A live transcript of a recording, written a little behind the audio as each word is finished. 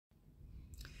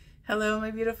Hello, my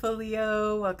beautiful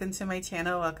Leo. Welcome to my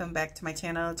channel. Welcome back to my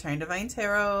channel, Trying Divine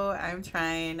Tarot. I'm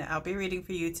Trying. I'll be reading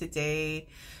for you today.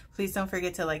 Please don't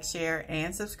forget to like, share,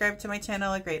 and subscribe to my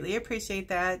channel. I greatly appreciate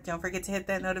that. Don't forget to hit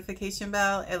that notification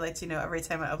bell. It lets you know every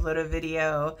time I upload a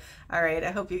video. All right, I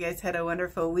hope you guys had a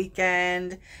wonderful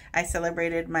weekend. I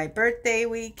celebrated my birthday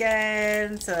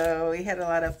weekend, so we had a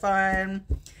lot of fun.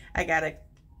 I got a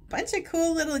bunch of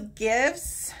cool little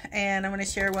gifts, and I'm going to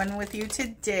share one with you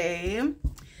today.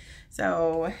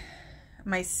 So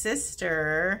my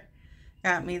sister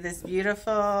got me this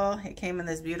beautiful, it came in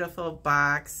this beautiful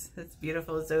box, this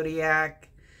beautiful zodiac.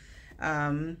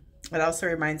 It also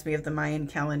reminds me of the Mayan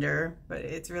calendar, but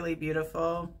it's really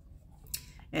beautiful.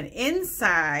 And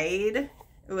inside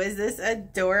was this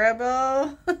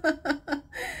adorable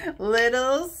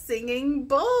little singing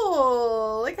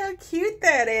bowl. Look how cute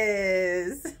that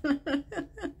is.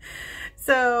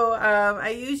 So I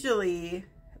usually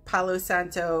Palo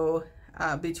Santo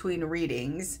between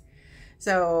readings.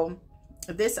 So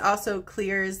this also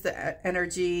clears the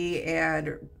energy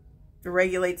and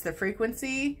regulates the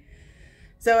frequency.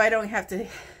 So I don't have to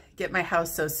get my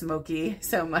house so smoky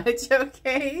so much,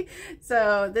 okay?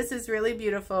 So this is really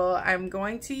beautiful. I'm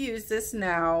going to use this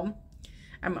now.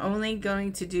 I'm only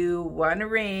going to do one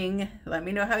ring. Let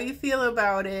me know how you feel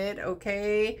about it,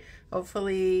 okay?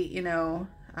 Hopefully, you know,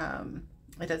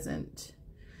 it doesn't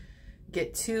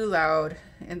get too loud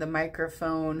in the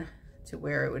microphone to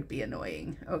where it would be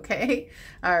annoying, okay?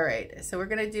 All right, so we're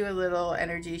gonna do a little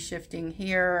energy shifting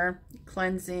here,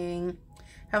 cleansing.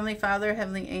 Heavenly Father,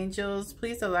 Heavenly Angels,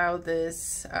 please allow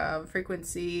this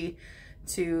frequency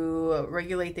to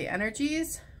regulate the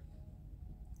energies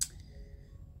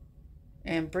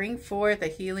and bring forth a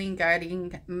healing,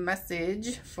 guiding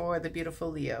message for the beautiful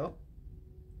Leo.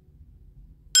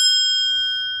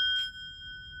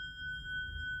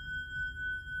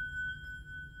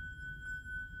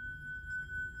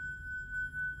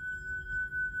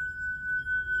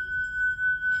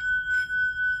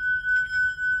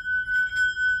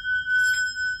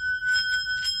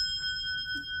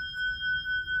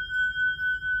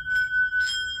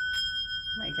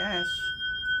 My gosh.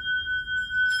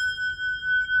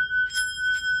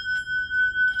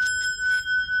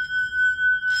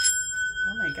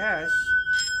 Oh my gosh.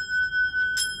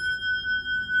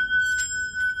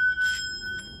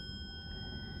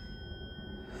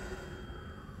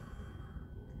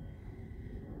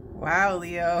 Wow,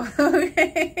 Leo.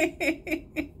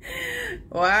 Okay.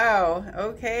 Wow.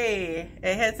 Okay.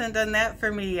 It hasn't done that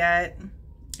for me yet.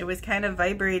 It was kind of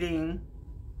vibrating.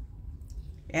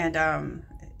 And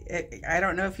I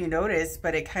don't know if you noticed,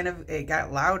 but it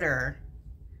got louder.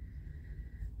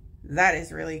 That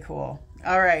is really cool.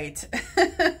 All right,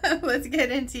 let's get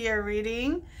into your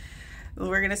reading.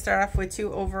 We're gonna start off with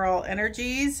 2 overall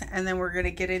energies, and then we're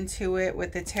gonna get into it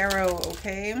with the tarot,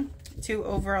 okay? 2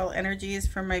 overall energies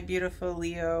for my beautiful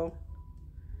Leo.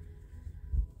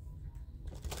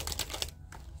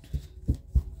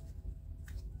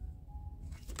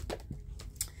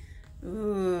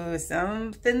 Ooh,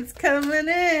 something's coming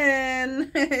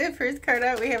in. First card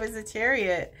out we have is a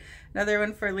Chariot. Another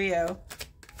one for Leo.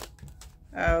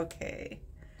 Okay.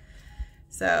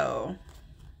 So,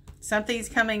 something's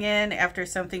coming in after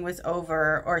something was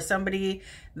over, or somebody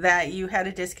that you had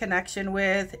a disconnection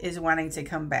with is wanting to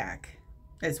come back,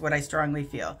 is what I strongly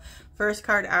feel. First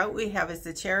card out we have is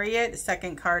the Chariot.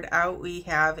 Second card out we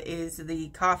have is the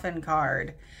Coffin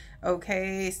card.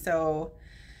 Okay, so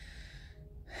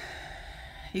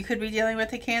you could be dealing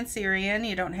with a Cancerian.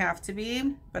 You don't have to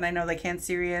be, but I know the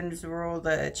Cancerians rule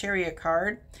the Chariot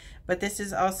card. But this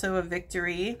is also a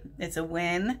victory. It's a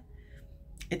win.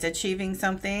 It's achieving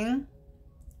something.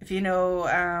 If you know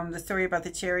the story about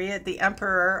the Chariot, the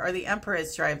Emperor or the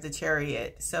Empress drive the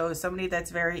Chariot. So somebody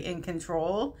that's very in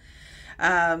control.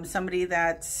 Somebody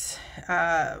that's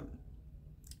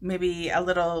maybe a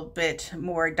little bit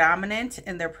more dominant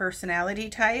in their personality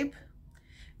type.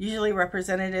 Usually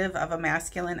representative of a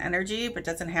masculine energy, but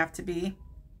doesn't have to be.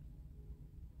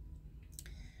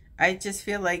 I just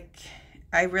feel like,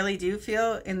 I really do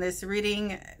feel in this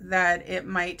reading that it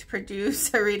might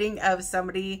produce a reading of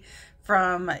somebody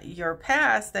from your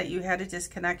past that you had a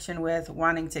disconnection with,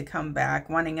 wanting to come back,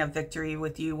 wanting a victory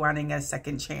with you, wanting a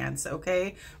second chance,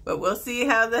 okay? But we'll see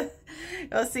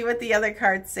we'll see what the other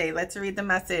cards say. Let's read the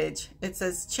message. It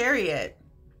says, Chariot.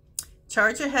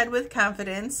 Charge ahead with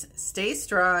confidence, stay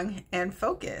strong and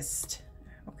focused.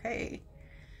 Okay.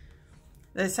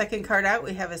 The second card out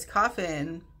we have is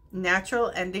Coffin.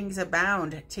 Natural endings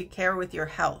abound. Take care with your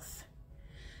health.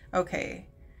 Okay.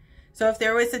 So if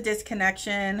there was a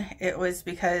disconnection, it was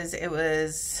because it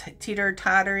was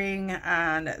teeter-tottering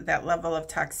on that level of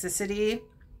toxicity.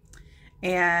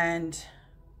 And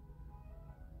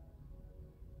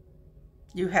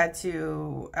you had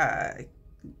to,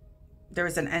 there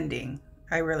was an ending.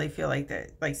 I really feel like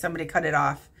that, like somebody cut it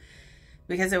off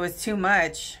because it was too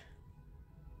much.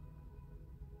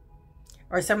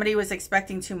 Or somebody was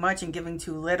expecting too much and giving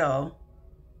too little.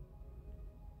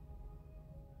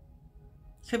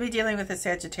 Could be dealing with a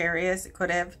Sagittarius. It could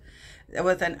have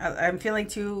with an, I'm feeling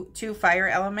two fire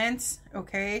elements,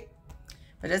 okay?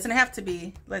 But it doesn't have to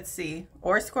be. Let's see.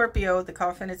 Or Scorpio, the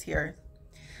coffin is here.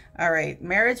 All right,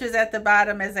 marriage was at the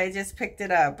bottom as I just picked it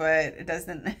up, but it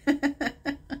doesn't.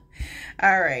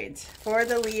 All right, for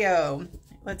the Leo,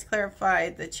 let's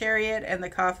clarify the Chariot and the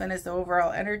coffin is the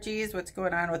overall energies. What's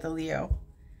going on with the Leo?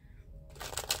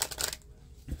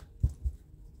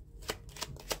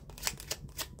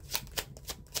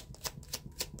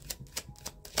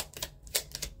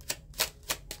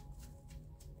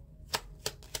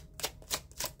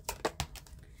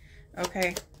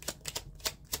 Okay.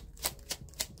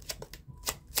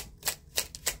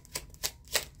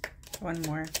 One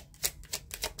more.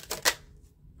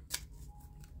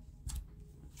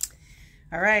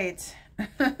 All right.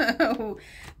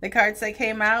 The cards that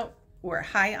came out were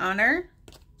High Honor,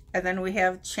 and then we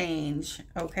have Change,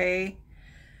 okay?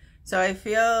 So I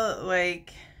feel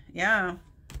like, yeah,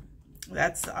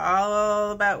 that's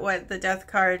all about what the Death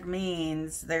card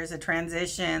means. There's a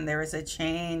transition. There is a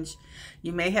change.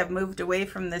 You may have moved away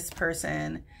from this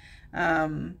person.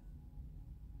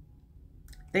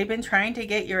 They've been trying to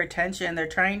get your attention. They're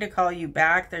trying to call you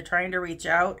back. They're trying to reach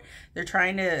out. They're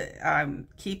trying to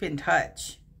keep in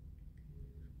touch.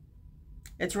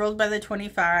 It's ruled by the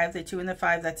 25, the 2 and the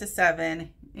 5. That's a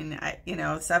 7. And, you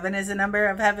know, 7 is a number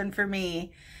of heaven for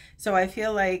me. So I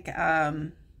feel like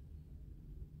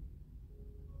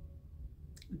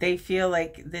they feel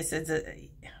like this is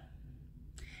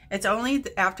it's only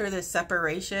after the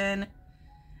separation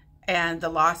and the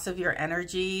loss of your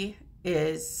energy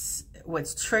is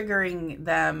what's triggering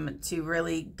them to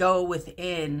really go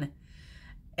within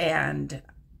and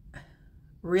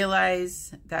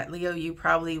realize that, Leo, you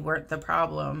probably weren't the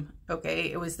problem,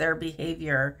 okay? It was their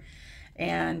behavior.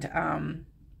 And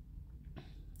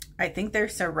I think they're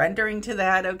surrendering to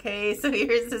that, okay? So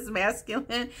here's this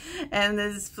masculine and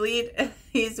this fleet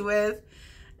he's with.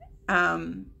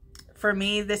 For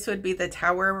me, this would be the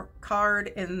Tower card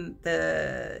in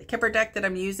the Kipper deck that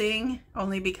I'm using,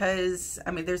 only because,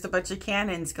 I mean, there's a bunch of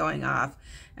cannons going off.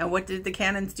 And what did the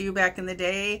cannons do back in the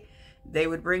day? They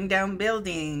would bring down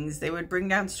buildings. They would bring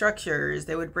down structures.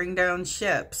 They would bring down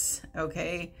ships,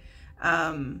 okay?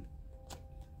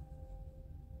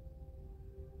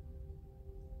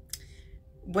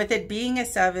 With it being a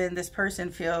 7, this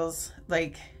person feels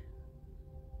like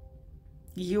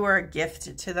you are a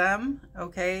gift to them,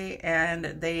 okay? And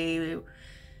they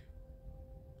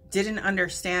didn't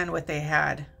understand what they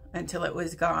had until it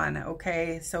was gone,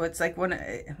 okay? So it's like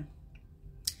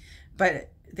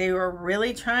but they were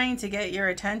really trying to get your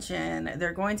attention.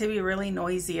 They're going to be really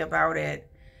noisy about it.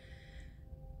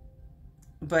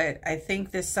 But I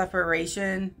think this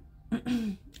separation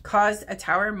caused a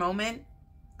Tower moment,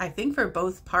 I think, for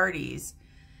both parties.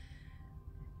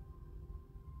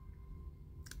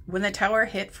 When the Tower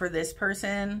hit for this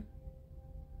person,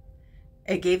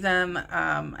 it gave them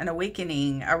an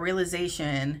awakening, a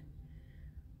realization.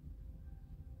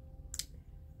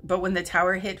 But when the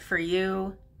Tower hit for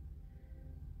you,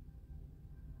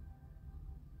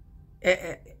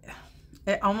 it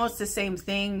almost the same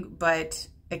thing, but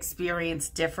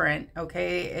experienced different,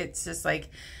 okay? It's just like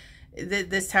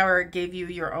this Tower gave you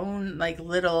your own like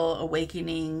little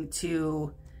awakening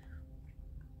to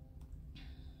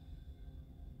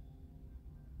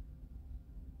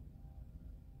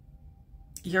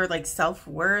your like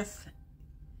self-worth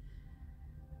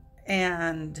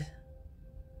and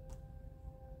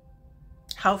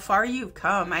how far you've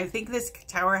come. I think this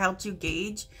Tower helped you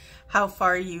gauge how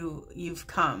far you've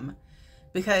come,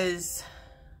 because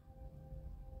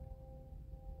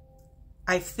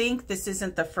I think this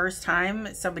isn't the first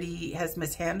time somebody has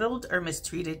mishandled or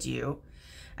mistreated you.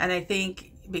 And I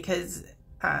think because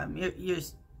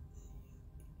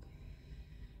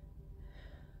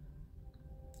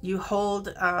you hold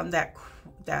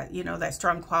that you know, that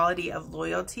strong quality of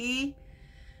loyalty,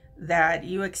 that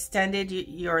you extended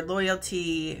your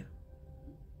loyalty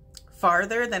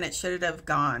farther than it should have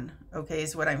gone, okay,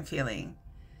 is what I'm feeling.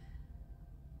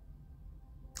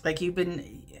 Like you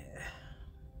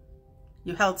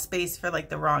held space for like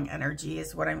the wrong energy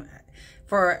is what I'm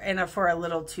for a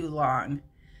little too long.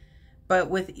 But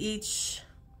with each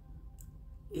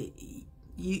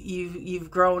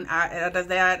you've grown out of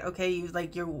that. Okay,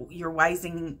 you're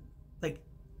wising, like,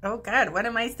 oh God, what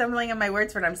am I stumbling on my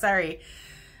words for? I'm sorry.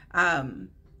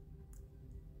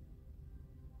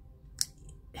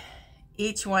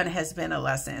 Each one has been a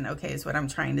lesson, okay, is what I'm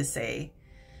trying to say.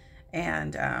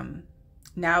 And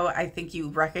now I think you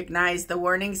recognize the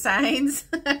warning signs.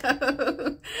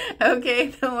 Okay,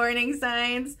 the warning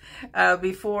signs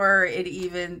before it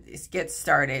even gets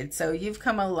started. So you've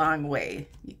come a long way.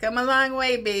 You come a long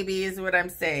way, baby, is what I'm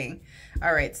saying.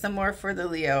 All right, some more for the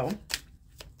Leo.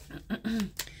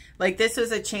 Like, this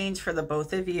was a change for the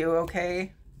both of you,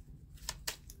 okay?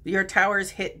 Your towers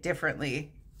hit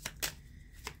differently.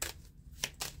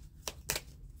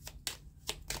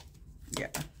 Yeah.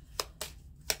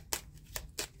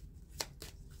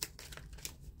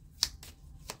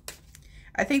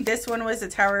 I think this one was a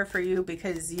tower for you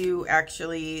because you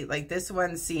actually, like, this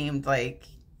one seemed like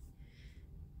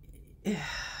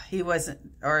he wasn't,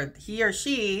 or he or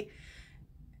she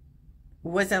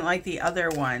wasn't like the other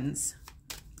ones.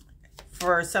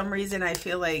 For some reason, I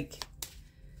feel like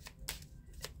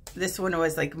this one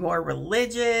was like more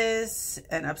religious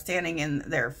and upstanding in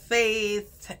their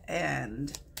faith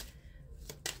and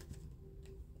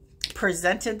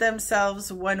presented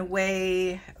themselves one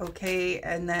way, okay,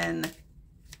 and then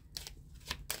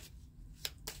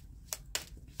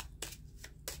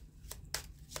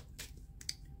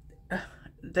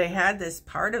they had this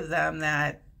part of them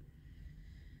that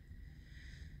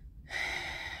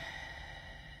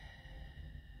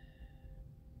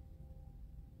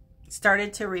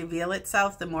started to reveal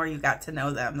itself the more you got to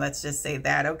know them. Let's just say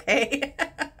that, okay?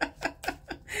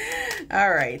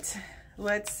 All right.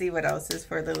 Let's see what else is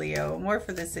for the Leo. More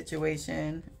for this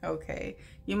situation. Okay.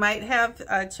 You might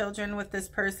have children with this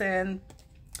person.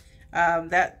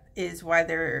 That is why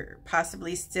they're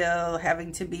possibly still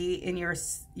having to be in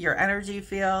your energy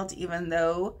field, even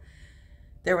though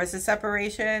there was a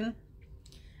separation.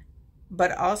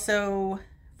 But also,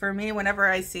 for me, whenever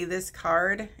I see this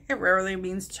card, it rarely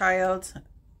means child.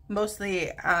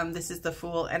 Mostly, this is the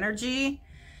Fool energy.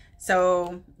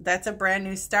 So that's a brand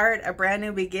new start, a brand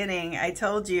new beginning. I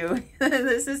told you,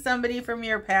 this is somebody from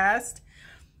your past.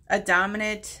 A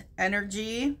dominant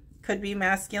energy, could be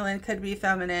masculine, could be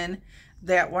feminine,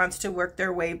 that wants to work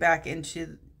their way back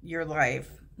into your life.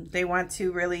 They want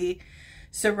to really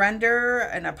surrender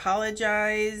and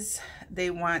apologize.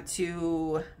 They want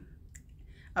to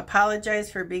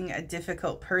apologize for being a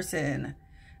difficult person,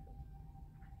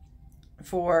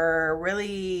 for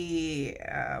really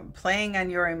playing on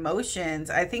your emotions.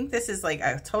 I think this is like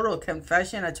a total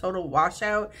confession, a total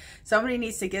washout. Somebody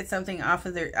needs to get something out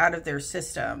of their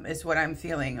system, is what I'm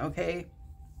feeling, okay?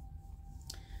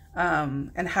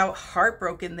 And how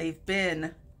heartbroken they've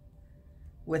been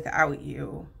without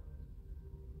you.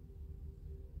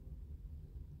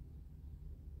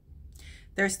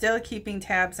 They're still keeping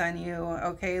tabs on you,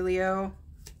 okay, Leo?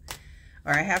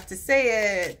 Or I have to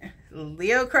say it,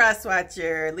 Leo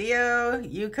Crosswatcher. Leo,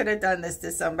 you could have done this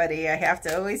to somebody. I have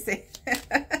to always say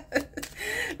that.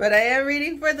 But I am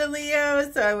reading for the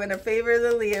Leo, so I'm going to favor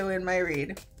the Leo in my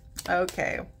read.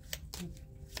 Okay.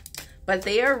 But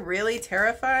they are really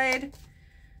terrified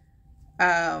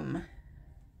that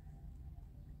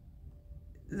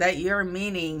you're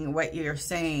meaning what you're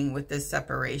saying with this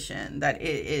separation, that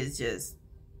it is just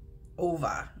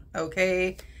over,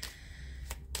 okay?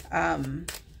 And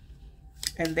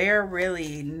they're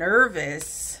really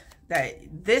nervous that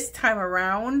this time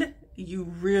around, you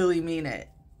really mean it.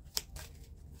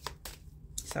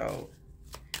 So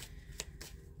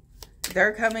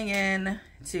they're coming in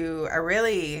to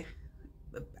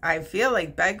I feel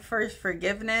like beg for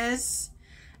forgiveness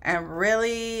and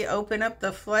really open up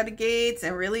the floodgates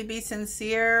and really be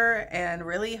sincere and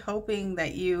really hoping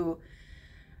that you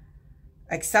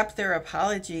accept their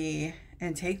apology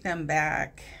and take them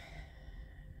back.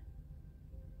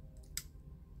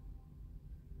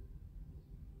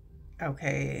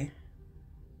 Okay.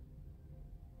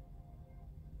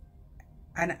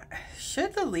 And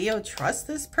should the Leo trust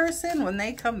this person when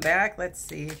they come back? Let's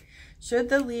see. Should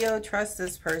the Leo trust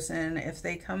this person if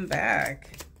they come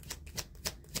back?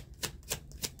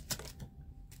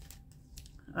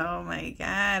 Oh my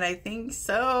God, I think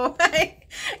so.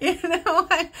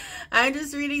 I'm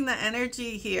just reading the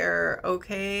energy here,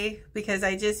 okay? Because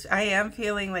I am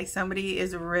feeling like somebody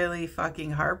is really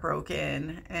fucking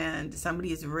heartbroken and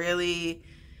somebody's really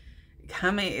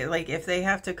coming, like if they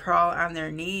have to crawl on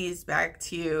their knees back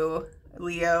to you,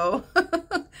 Leo,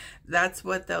 that's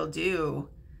what they'll do.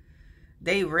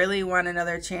 They really want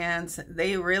another chance.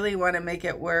 They really want to make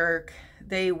it work.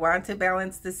 They want to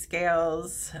balance the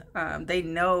scales. They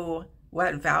know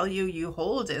what value you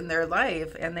hold in their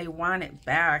life, and they want it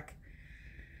back.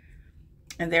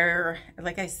 And they're,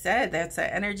 like I said, that's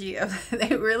the energy of,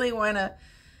 they really want to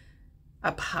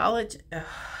apologize.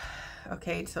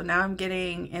 Okay, so now I'm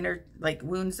getting inner, like,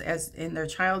 wounds as in their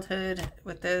childhood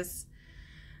with this,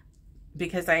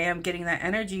 because I am getting that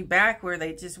energy back where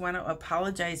they just want to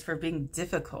apologize for being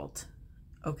difficult.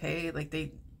 Okay, like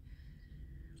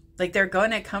they're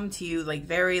going to come to you like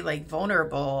very like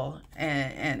vulnerable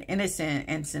and innocent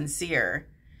and sincere.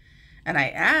 And I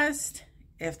asked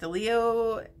if the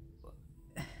Leo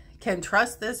can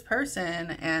trust this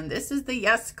person, and this is the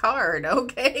yes card.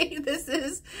 Okay, this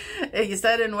is, you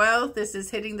said in wealth, this is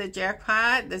hitting the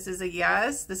jackpot. This is a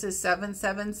yes. This is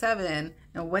 777.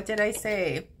 And what did I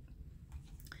say?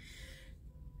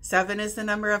 7 is the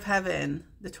number of heaven.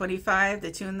 The 25,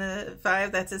 the 2 and the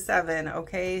 5, that's a 7.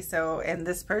 Okay, so, and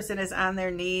this person is on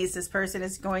their knees. This person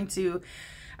is going to,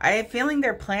 I have a feeling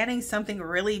they're planning something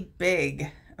really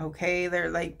big. Okay,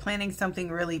 they're like planning something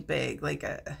really big, like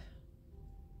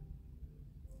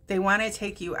they want to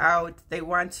take you out. They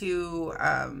want to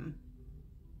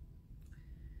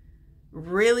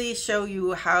really show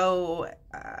you how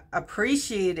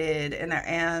appreciated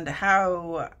and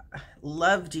how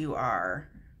loved you are.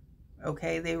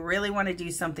 Okay, they really want to do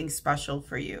something special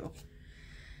for you.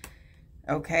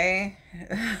 Okay.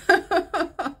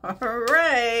 All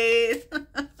right.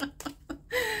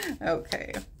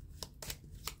 Okay.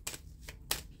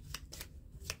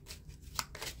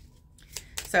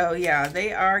 So yeah,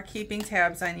 they are keeping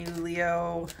tabs on you,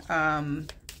 Leo. I'm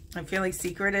feeling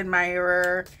secret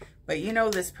admirer, but you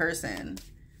know this person.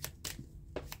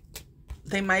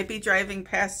 They might be driving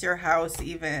past your house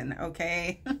even,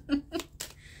 okay?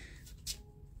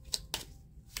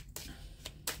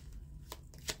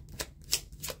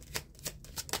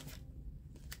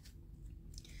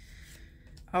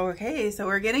 Okay, so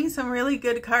we're getting some really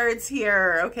good cards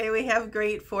here. Okay, we have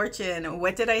great fortune.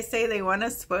 What did I say? They want to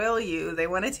spoil you. They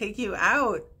want to take you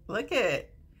out. Look at,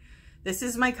 this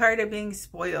is my card of being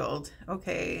spoiled.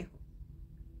 Okay.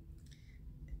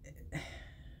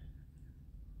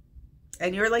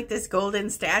 And you're like this golden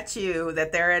statue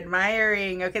that they're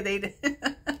admiring. Okay,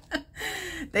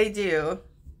 they do.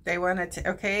 They want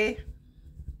to, okay.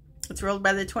 It's ruled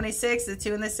by the 26, the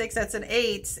 2 and the 6, that's an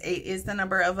 8. 8 is the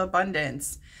number of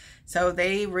abundance. So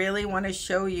they really want to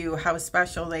show you how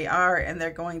special they are, and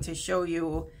they're going to show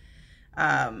you,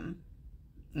 they're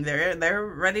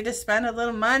ready to spend a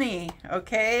little money,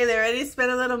 okay? They're ready to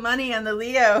spend a little money on the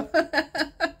Leo.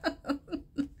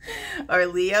 Or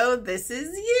Leo, this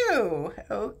is you,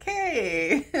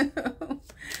 okay?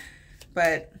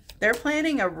 But they're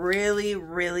planning a really,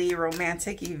 really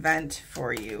romantic event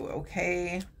for you,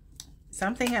 okay?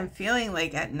 Something I'm feeling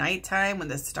like at nighttime when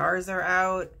the stars are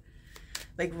out.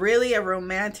 Like really a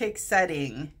romantic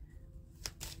setting.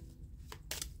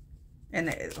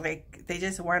 And like they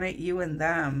just want it, you and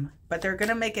them. But they're going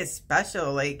to make it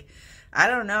special. Like, I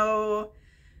don't know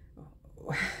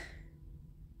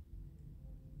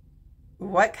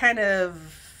what kind of,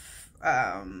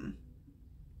 I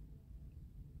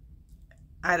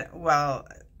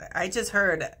just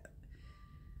heard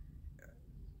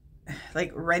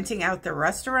like renting out the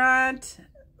restaurant.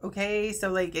 Okay,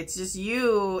 so like it's just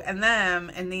you and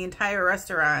them and the entire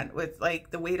restaurant with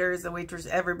like the waiters, the waitress,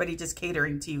 everybody just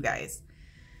catering to you guys.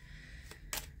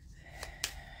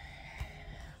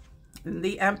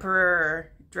 The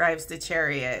Emperor drives the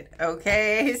chariot.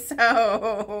 Okay,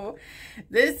 so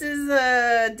this is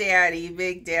a daddy,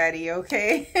 big daddy.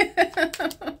 Okay.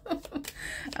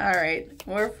 All right,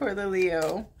 more for the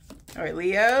Leo. All right,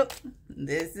 Leo,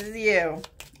 this is you.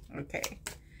 Okay,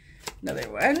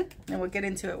 another one, and we'll get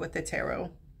into it with the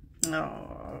tarot.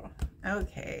 Oh,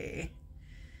 okay.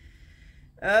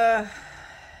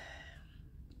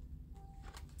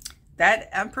 That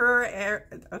Emperor,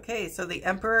 okay, so the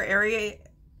Emperor area,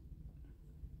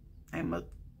 are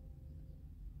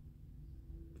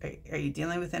you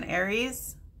dealing with an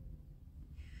Aries?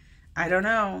 I don't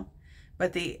know,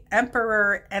 but the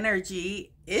Emperor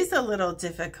energy is a little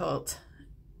difficult,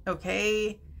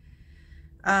 okay?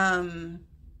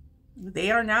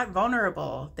 They are not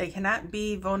vulnerable. They cannot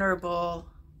be vulnerable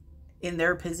in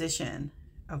their position.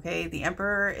 Okay. The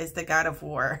Emperor is the god of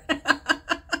war.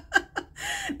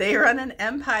 They run an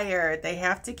empire. They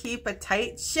have to keep a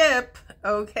tight ship.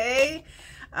 Okay.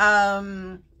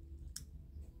 They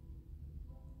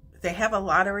have a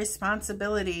lot of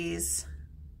responsibilities,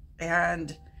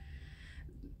 and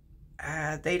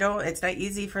it's not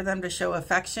easy for them to show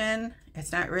affection.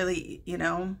 It's not really, you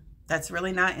know, that's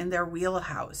really not in their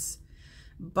wheelhouse.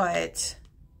 But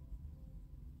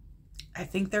I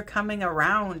think they're coming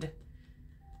around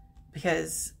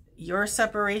because your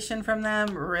separation from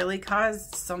them really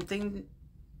caused something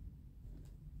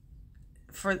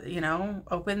for, you know,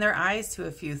 open their eyes to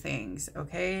a few things,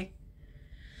 okay?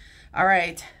 All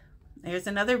right. Here's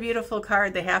another beautiful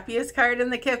card, the happiest card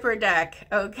in the Kipper deck,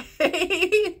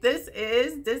 okay? This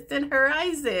is Distant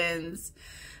Horizons.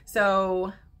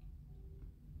 So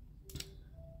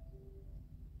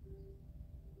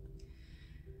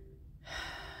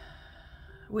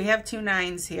we have 2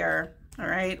 9s here, all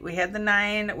right? We had the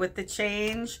 9 with the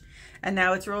change, and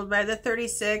now it's rolled by the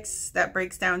 36. That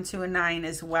breaks down to a 9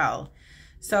 as well.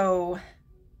 So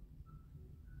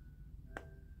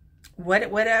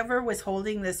whatever was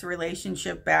holding this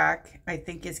relationship back, I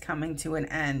think is coming to an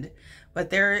end. But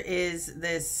there is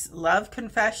this love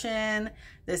confession,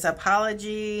 this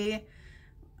apology.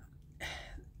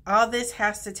 All this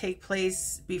has to take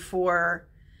place before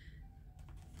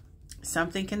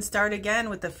something can start again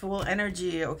with the Fool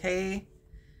energy, okay?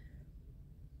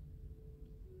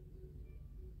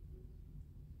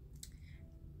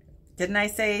 Didn't I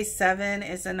say 7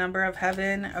 is a number of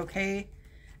heaven, okay?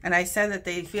 And I said that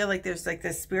they feel like there's like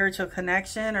this spiritual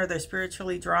connection, or they're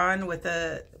spiritually drawn with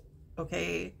the,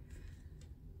 okay,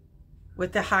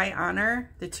 with the high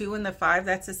honor, the 2 and the 5,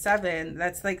 that's a 7.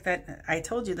 That's like that, I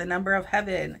told you, the number of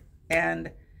heaven. And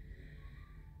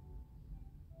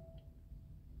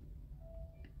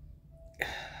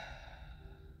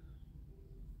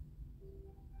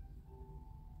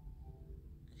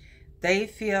they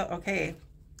feel, okay,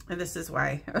 and this is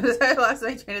why I lost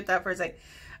my train of thought for a second.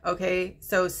 Okay,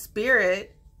 so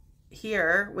spirit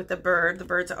here with the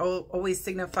birds always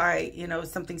signify, you know,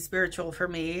 something spiritual for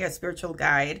me, a spiritual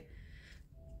guide,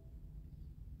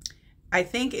 I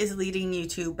think is leading you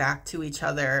two back to each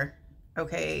other,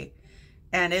 okay?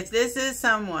 And if this is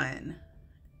someone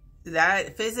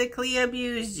that physically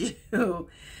abused you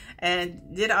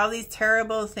and did all these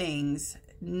terrible things,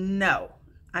 no,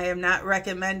 I am not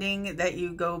recommending that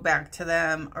you go back to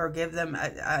them or give them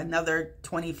another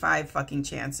 25 fucking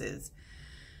chances.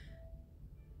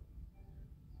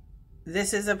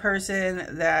 This is a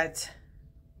person that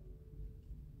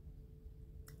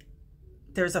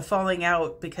there's a falling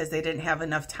out because they didn't have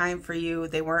enough time for you.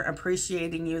 They weren't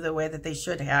appreciating you the way that they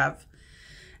should have.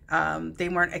 They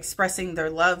weren't expressing their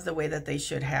love the way that they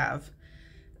should have.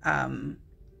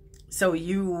 So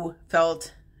you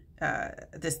felt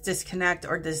this disconnect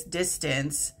or this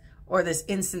distance or this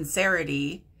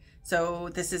insincerity. So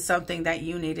this is something that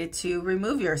you needed to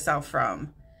remove yourself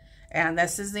from. And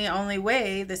this is the only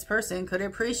way this person could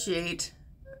appreciate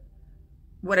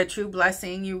what a true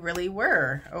blessing you really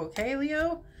were. Okay,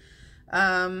 Leo?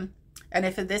 And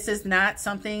if this is not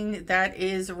something that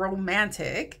is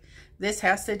romantic, this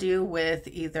has to do with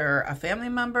either a family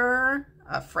member,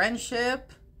 a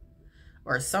friendship,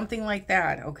 or something like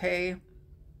that, okay?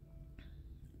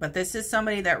 But this is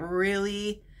somebody that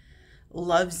really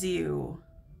loves you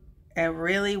and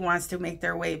really wants to make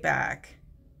their way back.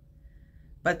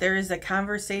 But there is a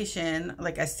conversation,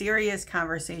 like a serious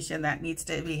conversation that needs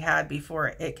to be had before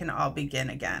it can all begin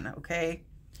again, okay?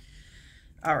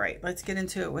 All right, let's get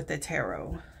into it with the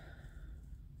tarot.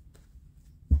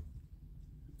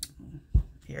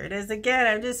 Here it is again.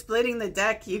 I'm just splitting the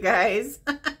deck, you guys.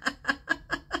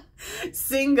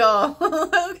 Single.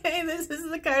 Okay, this is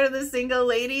the card of the single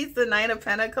ladies, the Nine of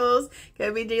Pentacles.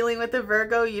 Could be dealing with a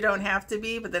Virgo. You don't have to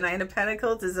be, but the Nine of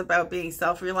Pentacles is about being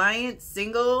self-reliant,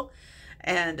 single,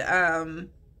 and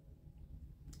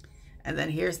then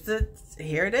here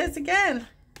it is again.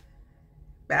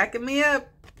 Backing me up.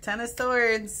 Ten of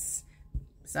Swords.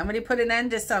 Somebody put an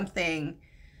end to something.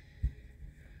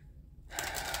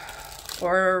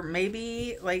 Or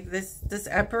maybe like this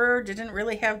emperor didn't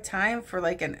really have time for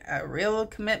like a real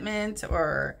commitment,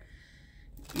 or,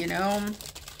 you know,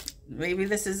 maybe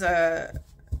this is an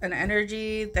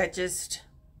energy that just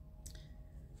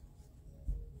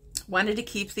wanted to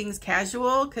keep things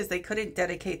casual because they couldn't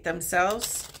dedicate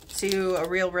themselves to a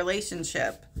real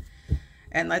relationship.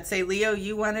 And let's say, Leo,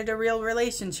 you wanted a real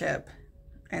relationship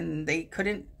and they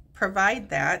couldn't provide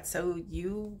that, so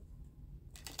you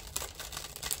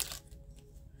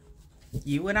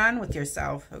went on with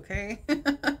yourself, okay?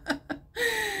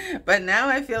 But now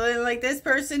I'm feeling like this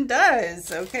person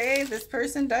does, okay? This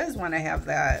person does want to have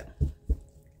that.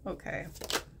 Okay.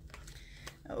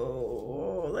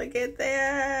 Oh, look at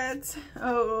that.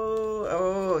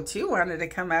 Oh, 2 wanted to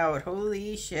come out.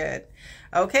 Holy shit.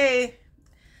 Okay.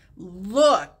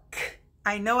 Look.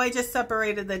 I know I just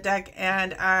separated the deck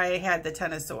and I had the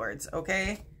Ten of Swords,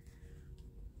 okay?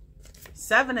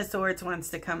 7 of Swords wants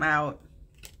to come out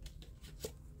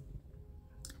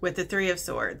with the 3 of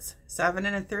Swords. 7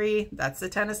 and a 3, that's the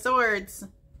Ten of Swords.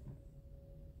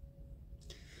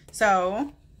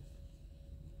 So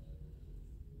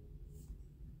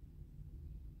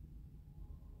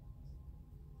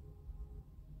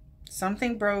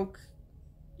something broke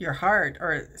your heart,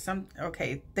 or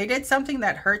okay, they did something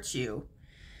that hurt you.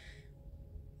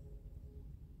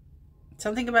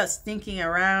 Something about sneaking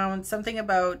around, something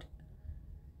about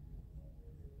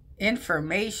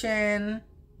information.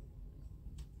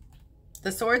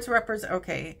 The swords represent,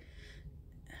 okay,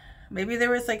 maybe there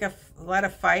was like a lot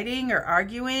of fighting or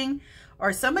arguing,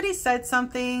 or somebody said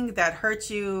something that hurt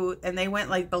you and they went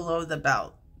like below the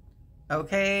belt.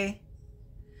 Okay?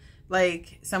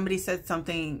 Like somebody said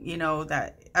something, you know,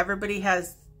 that everybody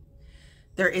has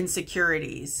their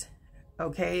insecurities.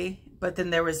 Okay? But then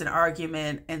there was an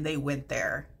argument and they went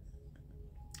there.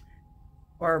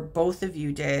 Or both of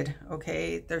you did.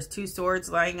 Okay? There's two swords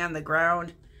lying on the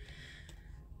ground.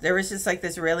 There was just like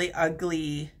this really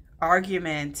ugly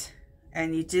argument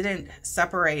and you didn't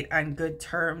separate on good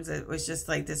terms. It was just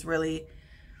like this really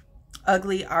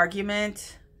ugly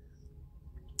argument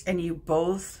and you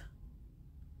both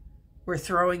were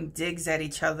throwing digs at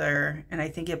each other, and I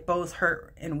think it both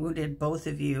hurt and wounded both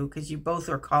of you because you both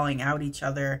were calling out each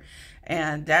other,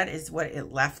 and that is what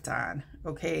it left on.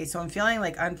 Okay, so I'm feeling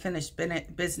like unfinished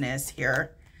business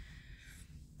here.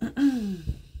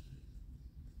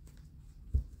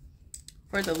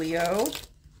 For the Leo.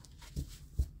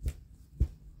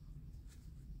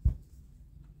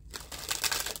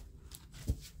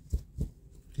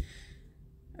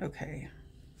 Okay.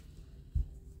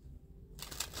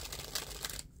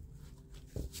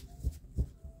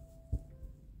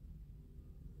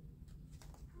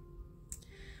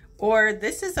 Or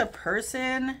this is a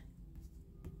person,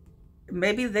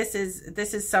 maybe this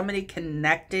is somebody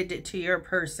connected to your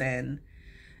person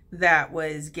that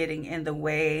was getting in the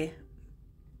way,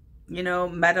 you know,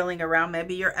 meddling around.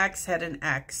 Maybe your ex had an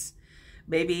ex.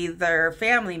 Maybe they're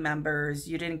family members.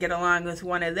 You didn't get along with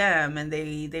one of them and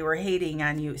they were hating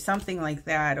on you. Something like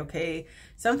that, okay?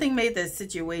 Something made the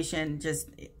situation just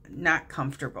not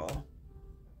comfortable.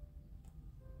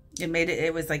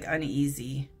 It was like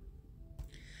uneasy.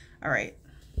 All right.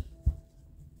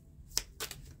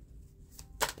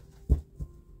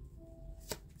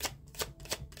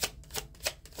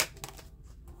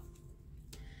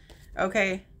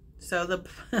 Okay, so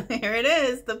here it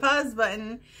is, the pause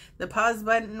button. The pause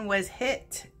button was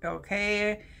hit,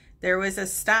 okay? There was a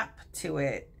stop to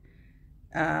it.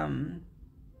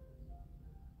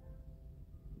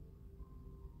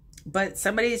 But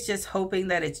somebody's just hoping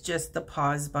that it's just the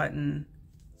pause button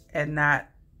and not,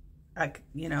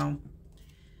 you know,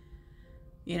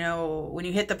 when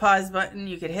you hit the pause button,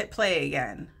 you could hit play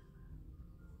again.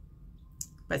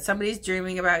 But somebody's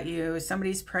dreaming about you.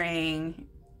 Somebody's praying.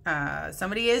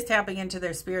 Somebody is tapping into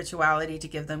their spirituality to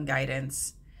give them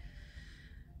guidance.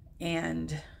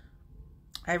 And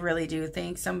I really do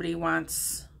think somebody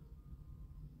wants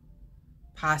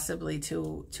possibly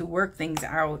to work things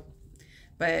out.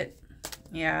 But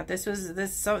yeah,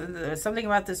 something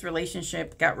about this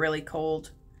relationship got really cold.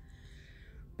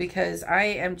 Because I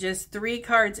am just 3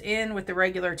 cards in with the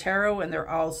regular tarot and they're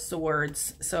all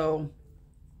swords. So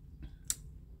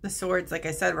the swords, like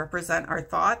I said, represent our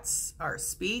thoughts, our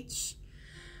speech,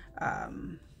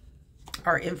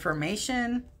 our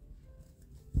information.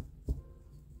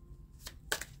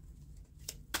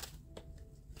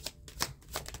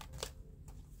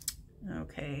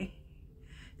 Okay.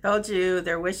 Told you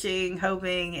they're wishing,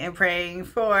 hoping, and praying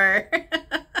for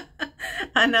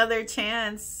another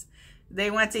chance. They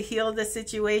want to heal the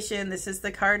situation. This is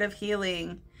the card of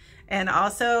healing. And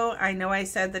also, I know I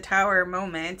said the Tower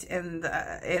moment in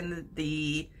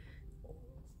the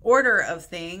order of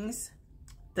things.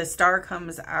 The Star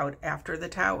comes out after the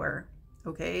Tower,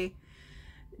 okay?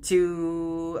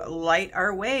 To light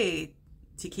our way,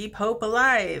 to keep hope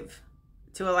alive,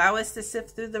 to allow us to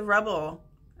sift through the rubble,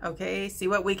 okay? See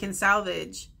what we can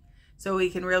salvage so we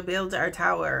can rebuild our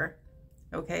tower,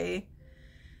 okay?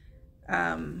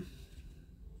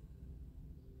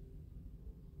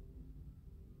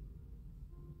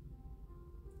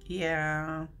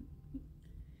 Yeah.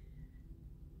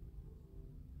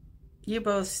 You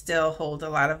both still hold a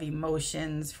lot of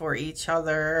emotions for each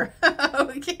other.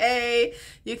 Okay.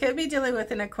 You could be dealing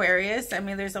with an Aquarius. I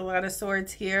mean, there's a lot of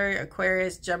swords here.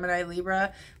 Aquarius, Gemini,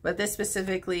 Libra. But this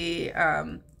specifically,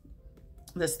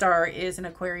 the Star is an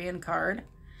Aquarian card.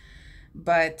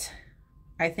 But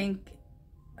I think...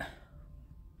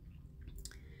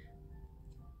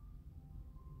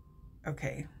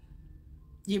 Okay.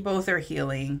 You both are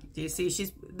healing. Do you see?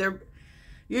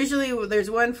 Usually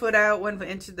there's one foot out, one foot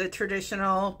into the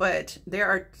traditional, but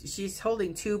she's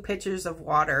holding 2 pitchers of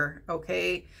water,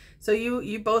 okay? So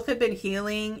you both have been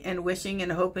healing and wishing and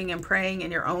hoping and praying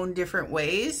in your own different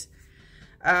ways.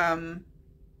 But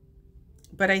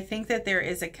I think that there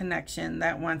is a connection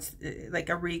that wants, like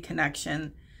a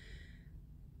reconnection.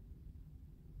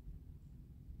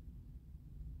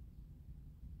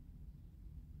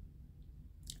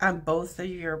 On both of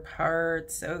your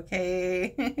parts,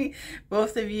 okay?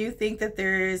 Both of you think that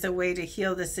there is a way to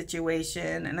heal the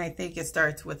situation, and I think it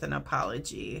starts with an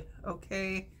apology,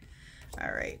 okay?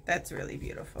 All right, that's really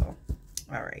beautiful.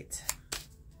 All right,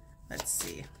 let's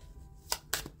see.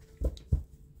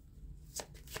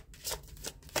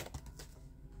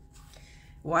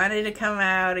 Wanted to come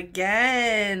out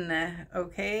again,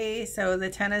 okay? So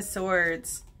the Ten of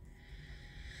Swords.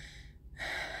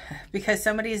 Because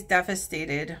somebody is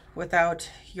devastated without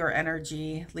your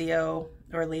energy, Leo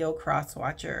or Leo cross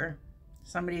watcher.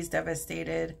 Somebody's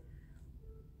devastated.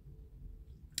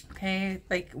 Okay,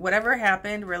 like whatever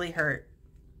happened really hurt.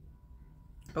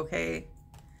 Okay.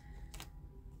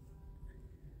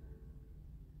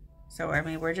 So I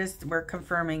mean, we're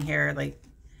confirming here, like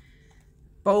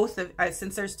both of,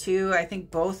 since there's 2, I think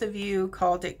both of you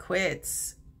called it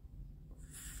quits.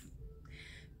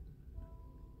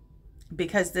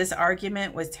 Because this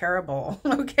argument was terrible,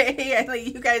 okay? And like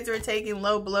you guys were taking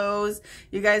low blows.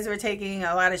 You guys were taking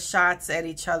a lot of shots at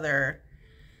each other.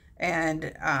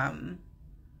 And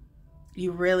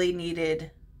you really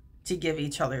needed to give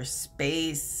each other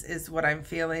space, is what I'm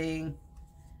feeling.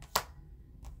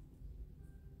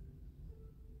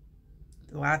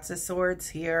 Lots of swords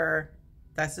here.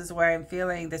 This is why I'm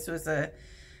feeling this was an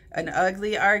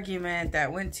ugly argument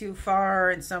that went too far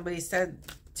and somebody said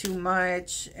too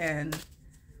much, and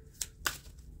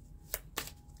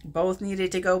both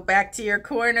needed to go back to your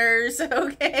corners,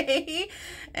 okay?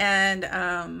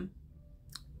 And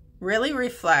really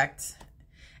reflect.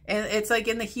 And it's like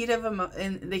in the heat of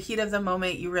the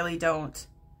moment, you really don't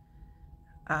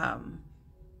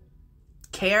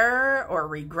care or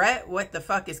regret what the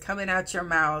fuck is coming out your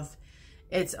mouth.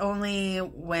 It's only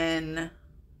when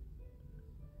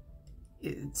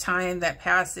time that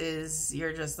passes,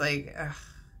 you're just like, ugh.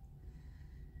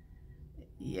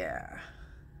 Yeah.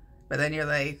 But then you're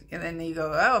like, and then you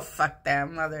go, oh, fuck that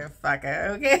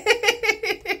motherfucker, okay?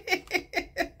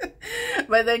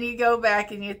 But then you go back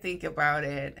and you think about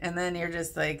it, and then you're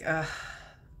just like, ugh.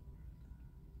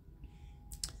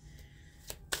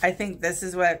 I think this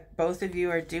is what both of you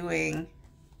are doing.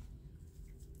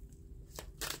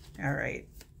 All right.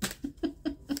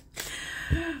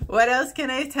 What else can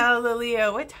I tell the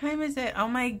Leo? What time is it? Oh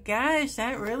my gosh,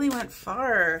 that really went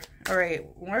far. All right,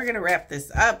 we're going to wrap this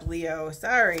up, Leo.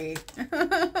 Sorry.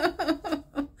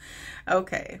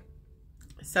 Okay.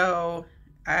 So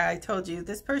I told you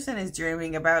this person is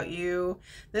dreaming about you.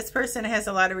 This person has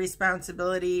a lot of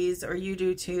responsibilities, or you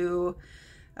do too.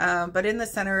 But in the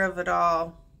center of it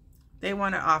all, they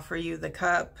want to offer you the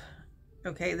cup.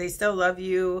 Okay, they still love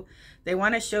you. They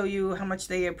want to show you how much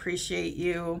they appreciate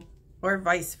you, or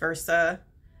vice versa.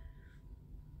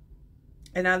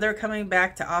 And now they're coming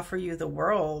back to offer you the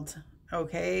world,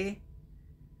 okay?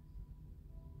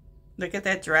 Look at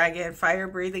that dragon,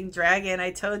 fire-breathing dragon.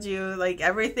 I told you, like,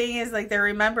 everything is like they're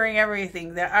remembering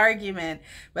everything, the argument,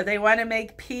 but they want to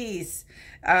make peace.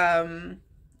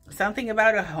 Something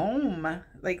about a home,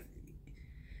 like,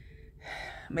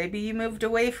 maybe you moved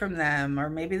away from them, or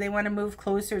maybe they want to move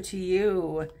closer to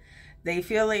you. They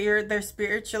feel that they're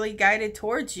spiritually guided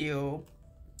towards you.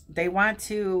 They want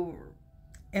to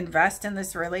invest in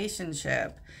this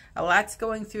relationship. A lot's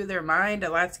going through their mind, a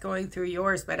lot's going through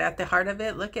yours, but at the heart of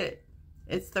it, look at it.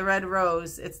 It's the red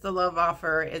rose. It's the love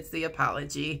offer. It's the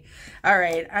apology. All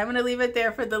right, I'm going to leave it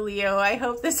there for the Leo. I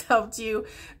hope this helped you.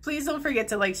 Please don't forget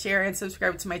to like, share, and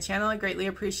subscribe to my channel. I greatly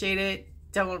appreciate it.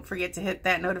 Don't forget to hit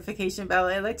that notification bell.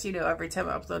 It lets you know every time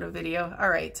I upload a video. All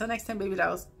right, till next time, baby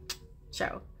dolls.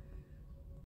 Ciao.